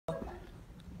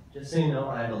Just so you know,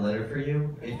 I have a letter for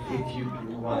you, if you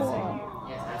want to take it.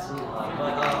 Yes, absolutely.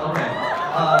 Okay.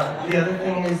 The other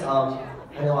thing is, I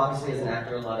know obviously as an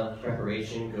actor, a lot of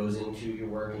preparation goes into your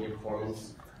work and your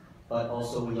performance, but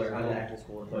also we learn, I'm in acting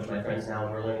school with a bunch of my friends now,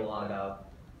 and we're learning a lot about,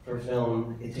 for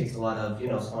film, it takes a lot of,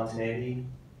 spontaneity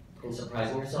and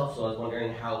surprising yourself, so I was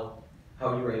wondering how you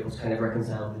were able to kind of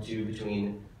reconcile the two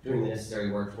between doing the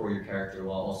necessary work for your character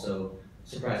while also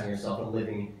surprising yourself and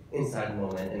living inside the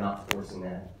moment and not forcing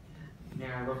that.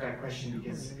 Yeah, I love that question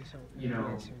because,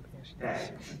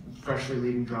 that freshly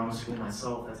leaving drama school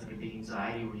myself, that's like a big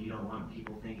anxiety where you don't want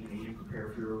people thinking that you didn't prepare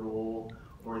for your role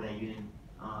or that you didn't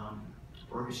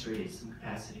orchestrate it in some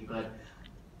capacity. But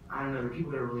I don't know, there are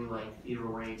people that are really like theater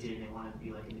oriented and they want to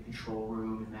be like in the control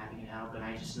room and mapping it out, but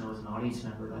I just know as an audience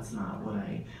member that's not what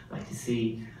I like to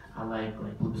see. I like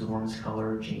Blue is a Warmest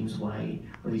Color, James White,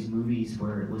 or these movies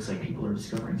where it looks like people are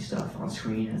discovering stuff on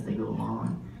screen as they go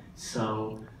along.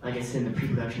 So, like I said, in the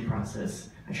pre-production process,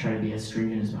 I try to be as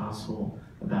stringent as possible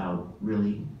about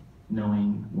really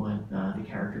knowing what the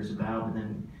character is about, and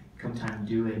then come time to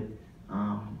do it,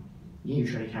 you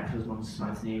try to capture those moments of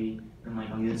spontaneity. And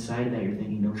like on the other side of that, you're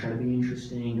thinking, don't try to be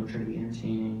interesting, don't try to be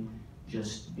entertaining,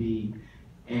 just be.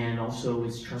 And also,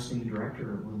 it's trusting the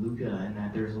director with Luca, and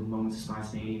that there's moments of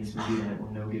spontaneity in this movie that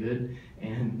were no good,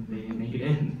 and they didn't make it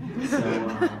in. So,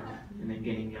 and then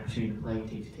getting the opportunity to play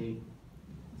take to take.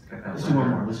 Let's do one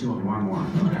more. Let's do one more.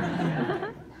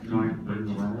 Okay.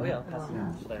 Oh yeah,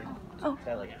 Yeah. Oh.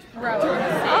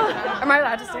 Am I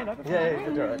allowed to stand up? Yeah, you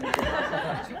can do it.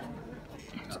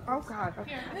 Oh God.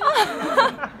 Okay.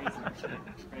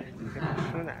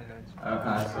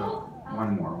 So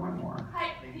one more. Hi,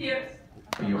 here.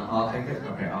 I'll take it.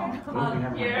 Okay,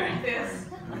 Here, this.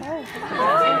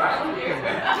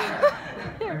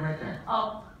 Right there.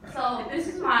 Oh, so this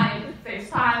is my first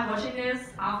time watching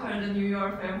this after the New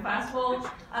York Film Festival.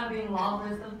 I'm in love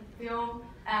with the film,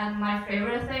 and my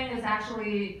favorite thing is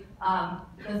actually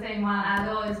the thing when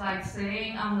Ado is like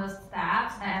sitting on the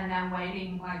steps and then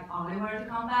waiting like Oliver to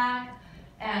come back.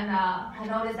 And I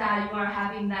noticed that you are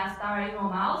having that star in your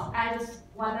mouth. I just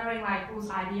wondering like whose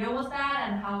idea was that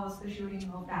and how was the shooting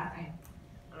of that thing?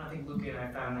 I think Luca and I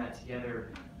found that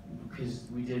together because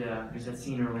we did there's that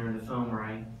scene earlier in the film where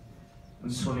I'm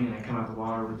swimming and I come out the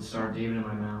water with the Star of David in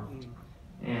my mouth.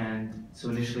 And so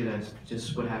initially that's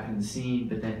just what happened in the scene,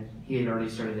 but then he had already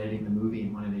started editing the movie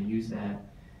and wanted to use that.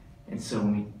 And so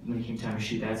when it came time to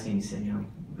shoot that scene, he said,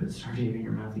 put the Star of David in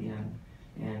your mouth again.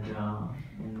 And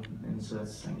so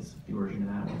that's, I guess, the origin of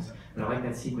that was. But I like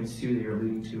that sequence too that you're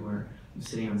alluding to where I'm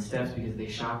sitting on the steps because they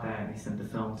shot that and they sent the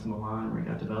film to Milan where it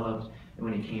got developed. And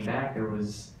when it came back, I don't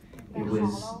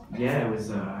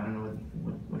know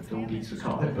what film geeks would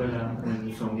call it, but when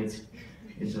the film is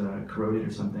corroded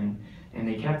or something, and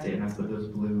they kept it, and that's what those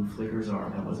blue flickers are.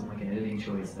 That wasn't like an editing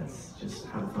choice, that's just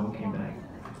how the film came